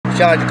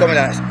Shorty coming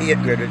at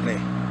 8th grade with me.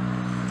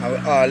 And we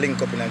all link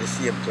up in the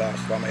same class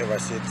from ever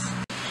since.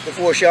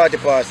 Before Shorty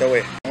passed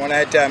away, one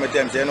of the time with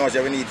them said, you know what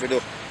we need to do,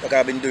 because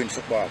I've been doing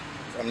football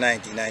from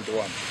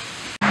 1991.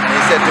 And he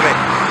said to me,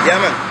 yeah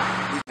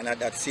man. And at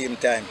that same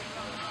time,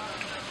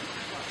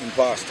 he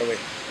passed away.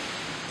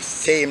 The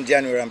same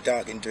January I'm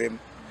talking to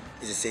him,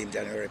 is the same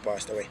January he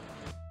passed away.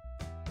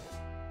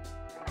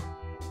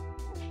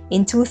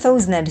 In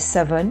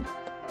 2007,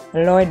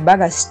 Lloyd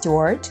Bagga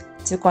Stewart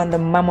took on the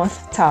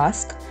mammoth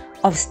task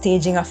of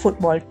staging a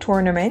football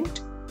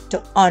tournament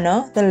to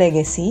honor the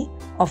legacy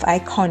of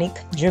iconic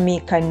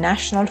Jamaican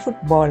national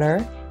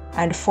footballer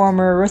and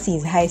former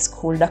Rusea High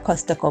School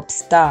DaCosta Cup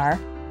star,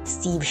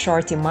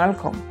 Shorty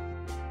Malcolm.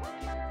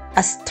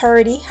 A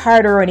sturdy,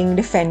 hard-running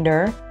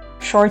defender,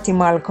 Shorty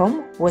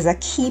Malcolm was a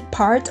key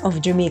part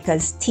of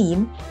Jamaica's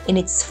team in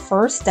its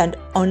first and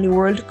only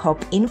World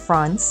Cup in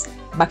France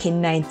back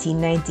in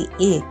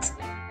 1998.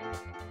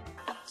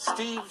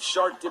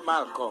 Shorty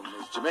Malcolm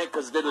is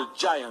Jamaica's little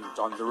giant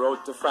on the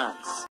road to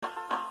France.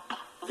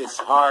 This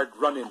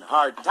hard-running,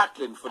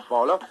 hard-tackling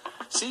footballer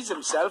sees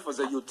himself as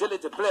a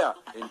utility player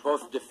in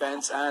both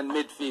defence and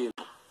midfield.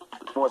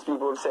 Most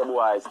people say,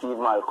 boy, Steve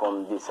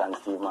Malcolm this and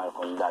Steve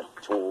Malcolm that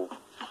too.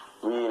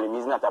 Really,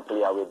 he's not a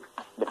player with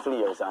the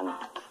flares and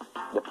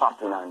the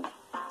popping and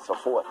so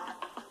forth.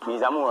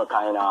 He's a more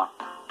kind of,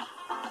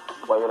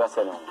 what you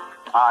say now,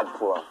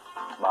 hardcore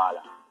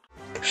baller.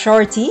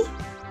 Shorty,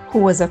 who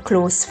was a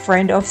close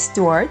friend of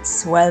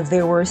Stewart's while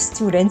they were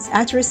students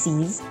at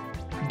Rusea,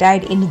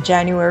 died in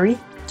January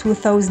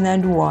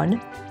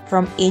 2001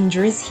 from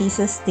injuries he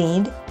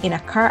sustained in a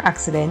car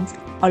accident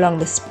along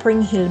the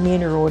Spring Hill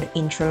Main Road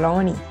in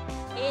Trelawny.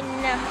 In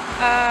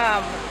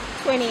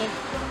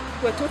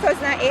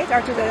 2008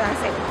 or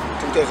 2007?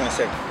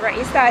 2007. Right,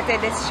 he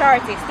started this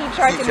Shorty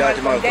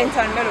Malcolm,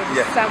 Denton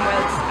Melody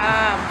Samuel's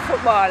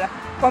football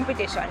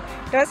competition.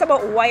 Tell us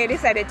about why you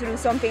decided to do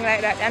something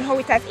like that and how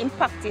it has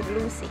impacted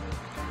Lucy.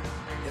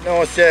 You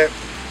know, sir,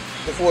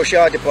 before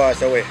Shorty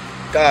passed away,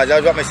 because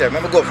that's what I said,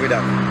 remember go for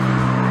that.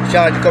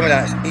 Shorty coming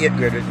at 8th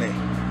grade with me.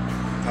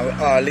 And we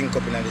all link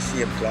up in the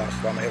same class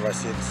from ever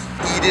since.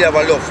 He did have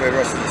a love for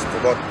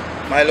Rusea, but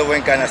my love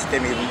went kind of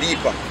stem even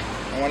deeper.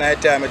 And one of the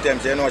time with them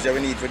said, you know what we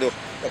need to do,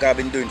 because I've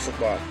been doing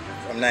football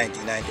from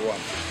 1991.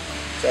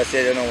 So I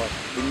said, you know what,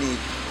 we need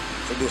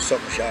to do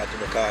something Shorty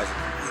because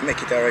we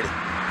make it already.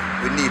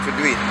 We need to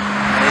do it.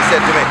 And he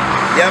said to me,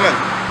 yeah man,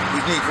 we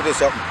need to do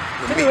something.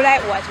 To do like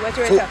what? What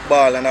you were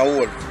football and a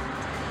whole.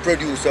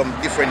 Produce some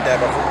different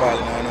type of football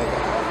in Hanover.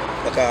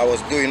 Because I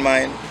was doing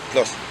mine,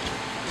 plus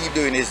he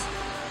doing his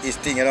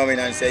thing, you know what I mean,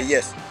 and he said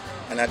yes.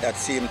 And at that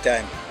same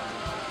time,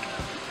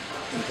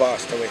 he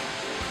passed away.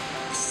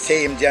 The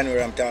same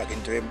January I'm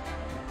talking to him,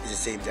 is the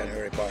same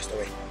January he passed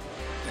away.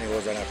 And he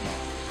was one of my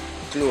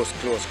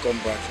close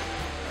comrades.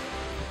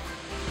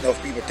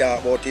 Enough people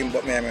talk about him,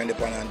 but me I'm on a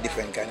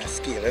different kind of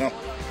scale, you know.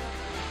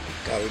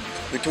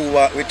 We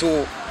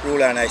two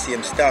ruler and I see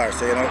him star,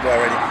 so you know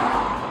already.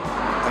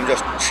 I'm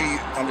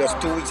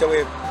just 2 weeks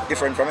away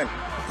different from him.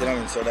 You know what I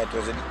mean? So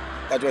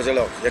that was a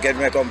love. You get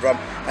where I come from?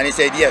 And he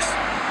said yes.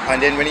 And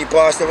then when he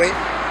passed away,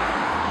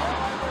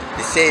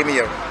 the same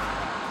year,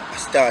 I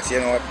start,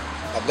 you know what,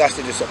 I've got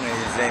to do something in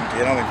his name too,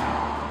 you know what I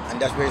mean?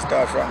 And that's where it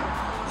starts from.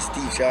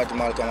 Shorty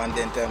Malcolm and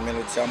Denton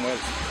Melody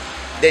Samuels.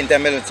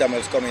 Denton Melody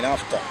Samuels coming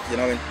after, you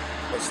know what I mean?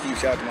 But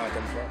Shorty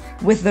Malcolm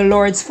first. With the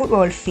Lord's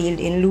football field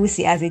in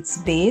Lucy as its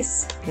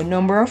base, the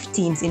number of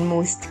teams in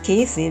most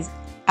cases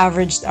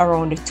averaged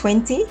around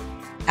 20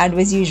 and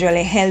was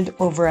usually held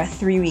over a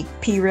 3-week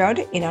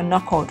period in a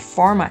knockout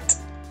format.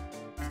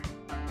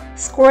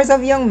 Scores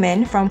of young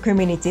men from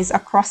communities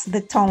across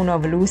the town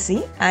of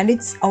Lucy and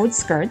its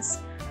outskirts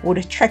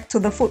would trek to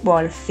the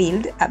football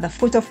field at the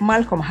foot of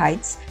Malcolm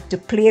Heights to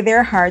play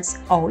their hearts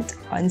out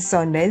on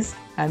Sundays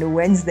and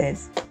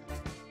Wednesdays.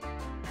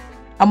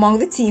 Among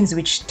the teams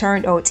which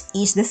turned out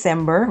each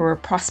December were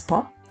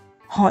Prosper,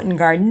 Houghton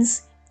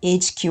Gardens,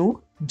 HQ,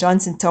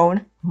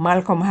 Johnsontown,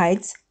 Malcolm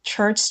Heights,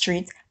 Church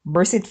Street,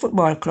 Bursit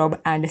Football Club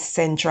and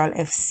Central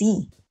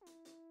FC.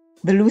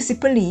 The Lucy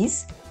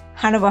Police,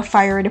 Hanover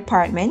Fire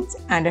Department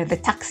and the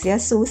Taxi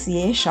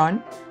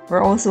Association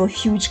were also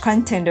huge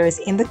contenders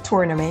in the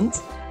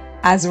tournament,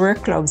 as were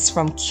clubs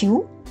from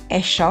Kew,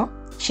 Esher,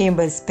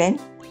 Chambers Pen,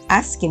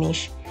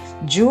 Askinish,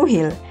 Drew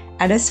Hill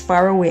and as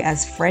far away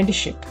as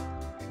Friendship.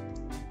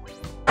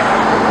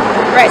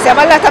 Right, so you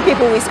have a lot of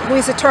people who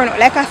used to turn out,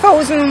 like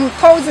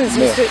thousands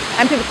used to,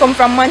 and people come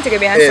from Montego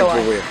and so on.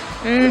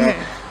 You know,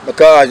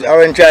 because I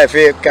went try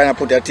to kind of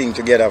put a thing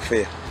together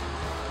for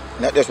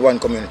not just one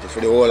community,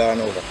 for the whole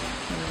Hanover.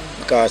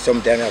 Because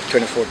sometimes you have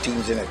 24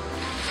 teams in it.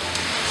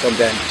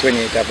 Sometimes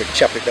 28 have to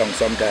chop it down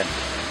sometimes.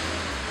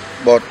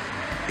 But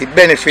it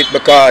benefits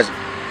because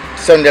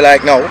Sunday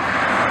like now,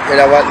 you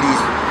have at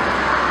least,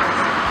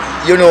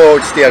 you know how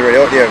it's still already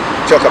out there,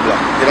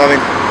 chock-a-block, you know what I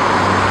mean?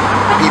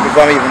 People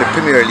from even the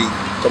Premier League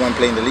come and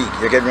play in the league.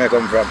 You get where I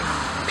come from?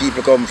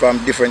 People come from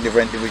different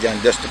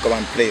divisions just to come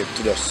and play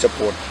to just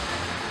support.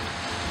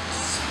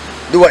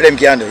 Do what them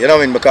can do, you know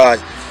what I mean? Because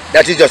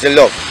that is just a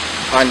love.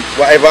 And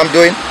whatever I'm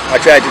doing, I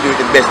try to do it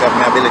the best of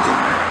my ability.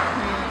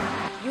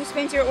 You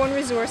spent your own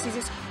resources,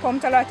 you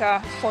pumped a lot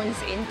of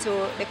funds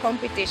into the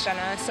competition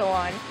and so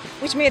on,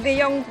 which made the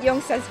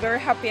youngsters very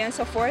happy and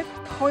so forth.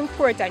 How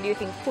important do you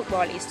think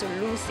football is to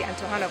Rusea and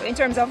to Hanover in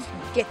terms of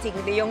getting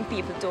the young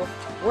people to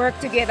work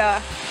together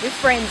with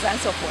friends and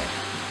so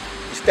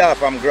forth? Start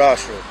from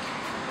grassroots.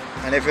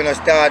 And if you don't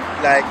start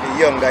like the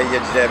younger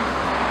age them,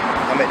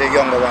 I make the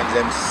younger ones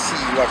them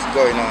see what's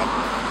going on.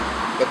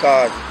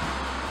 Because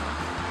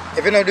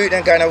if you don't do it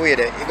in kind of way,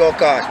 it go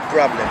cause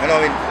problem. You know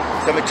what I mean?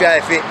 So I try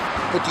to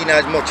put in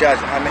as much as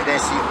I make them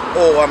see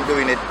how I'm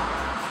doing it,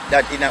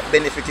 that it's not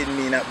benefiting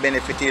me, not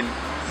benefiting,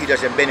 it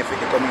doesn't benefit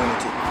the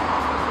community.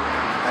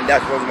 And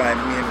that was my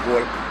main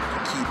goal, to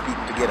keep it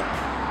together.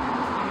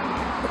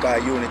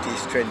 Because unity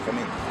is strength for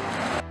me.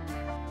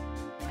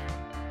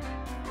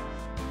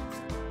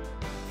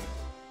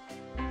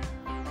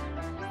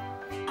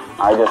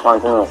 I just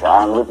want to know, sir,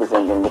 I'm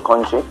representing the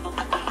country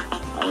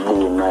and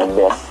doing my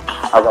best.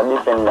 As a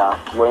defender,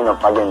 going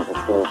up against the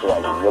skilled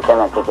player, you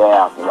cannot take your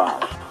half the ball.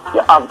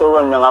 You have to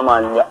run down a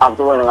man,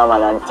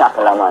 and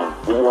tackle a man.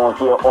 You don't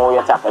care how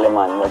you tackle a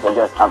man, but you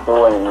just have to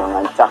run him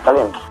down and tackle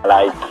him.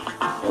 Like,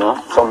 you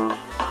know, some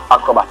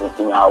acrobatic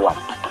thing or what.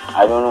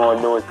 I don't know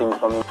those things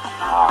for me.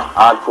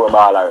 Hardcore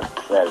baller,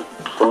 well,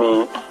 to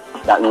me,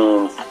 that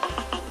means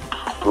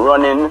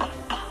running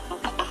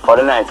for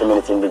the 90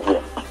 minutes in the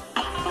game.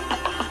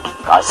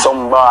 Because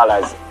some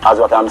ballers, as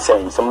what I'm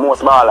saying,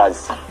 most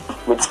ballers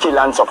with skill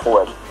and so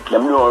forth,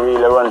 them don't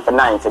really run for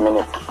 90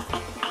 minutes.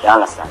 You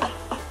understand?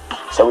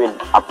 So with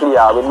a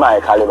player with my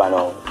caliber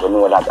now, you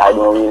know that I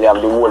don't really have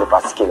the whole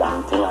of skill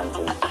and thing.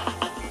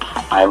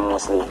 I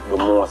mostly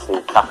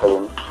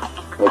tackling,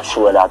 make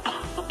sure that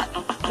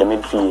the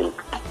midfield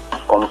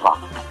compact.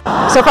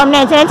 So from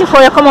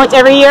 1994 you come out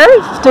every year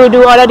to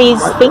do all of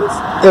these things?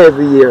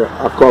 Every year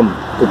I come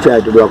to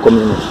try to do a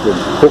community thing.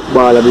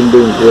 Football I've been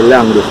doing for the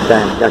longest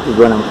time. That is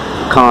when I'm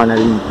corner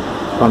league.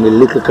 From the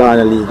little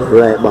corner league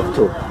right back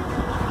to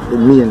the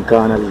main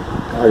corner league.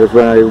 I was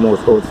one of the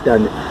most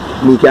outstanding.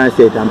 Me can't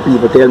say it and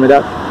people tell me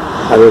that.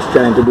 I was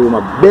trying to do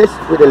my best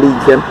with the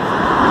leagues them.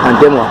 And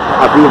them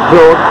I feel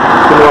proud.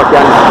 You know I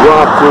can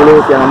walk through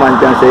those and a man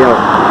can say, oh,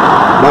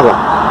 Bagga,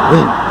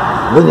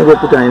 when you go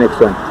put on the next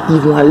one,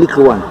 even a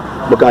little one,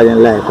 because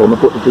in life how I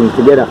put the things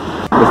together,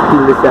 I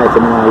still decide to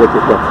let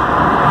it go.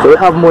 So we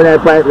have money in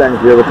the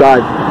pipeline here because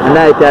at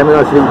night time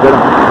I don't sleep, you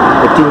know.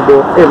 I think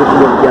about everything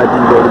that I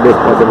think about the best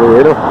possible,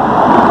 you know.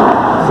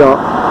 So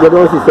you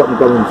don't see something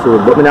coming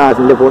soon, but I don't have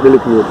to live out the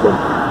little youth.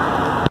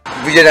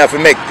 We just have to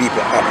make people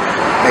happy,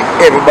 make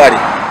everybody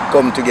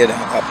come together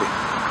and happy.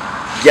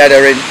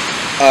 Gathering,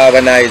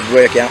 organize,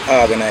 work and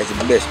organize in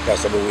the best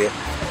possible way.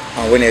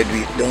 And when you do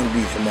it, don't do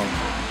it for money,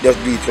 just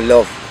do it for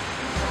love.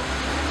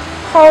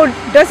 How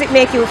does it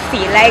make you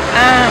feel? Like,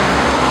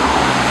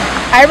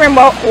 I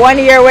remember one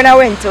year when I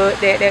went to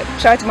the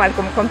Shorty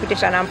Malcolm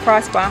competition and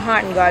Prosper and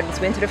Hearten Gardens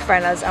went to the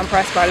finals and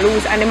Prosper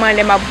lose and the man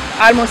them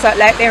almost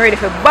like they're ready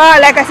for ball,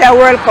 like I said, a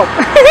World Cup.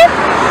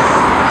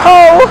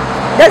 How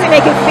does it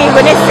make you feel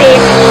when they say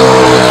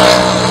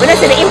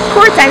the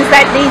importance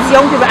that these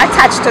young people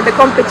attach to the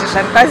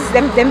competition? Because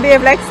them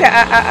behave like say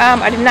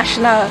at the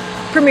National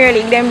Premier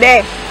League, them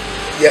there.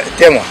 Yeah,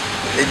 tell me,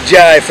 the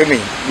joy for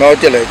me, I'll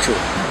tell you the truth,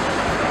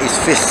 is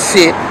to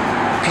see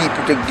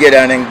people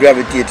together and then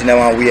gravitate in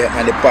one way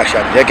and the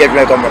passion. You get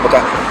where I come from,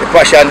 because the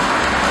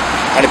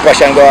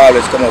passion will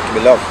always come out to be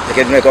love. You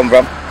get where I come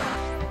from?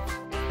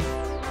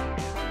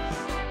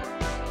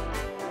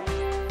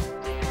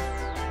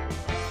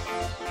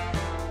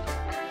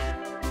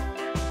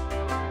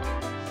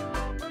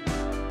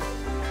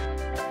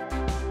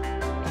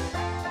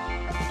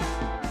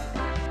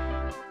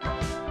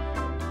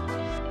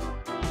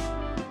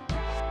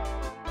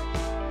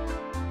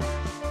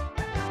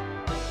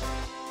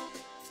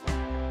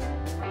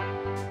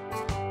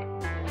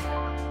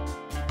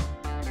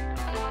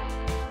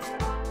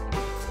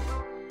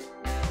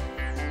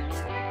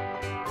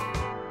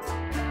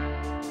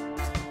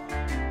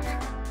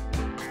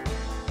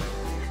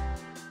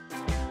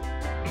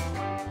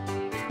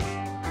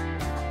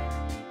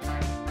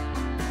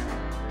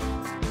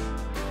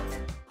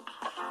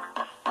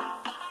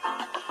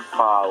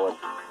 Forward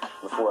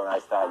before I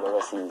started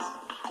overseas.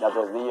 That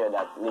was the year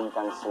that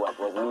Lincoln Stewart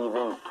was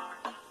leaving.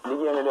 The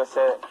game they just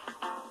said,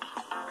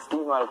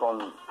 Steve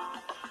Malcolm,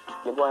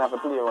 you're going to have to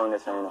play around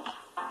this one, you know.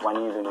 One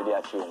evening they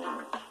are training.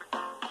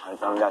 And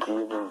from that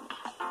evening,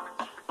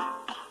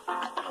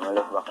 I'm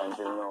left back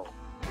until now.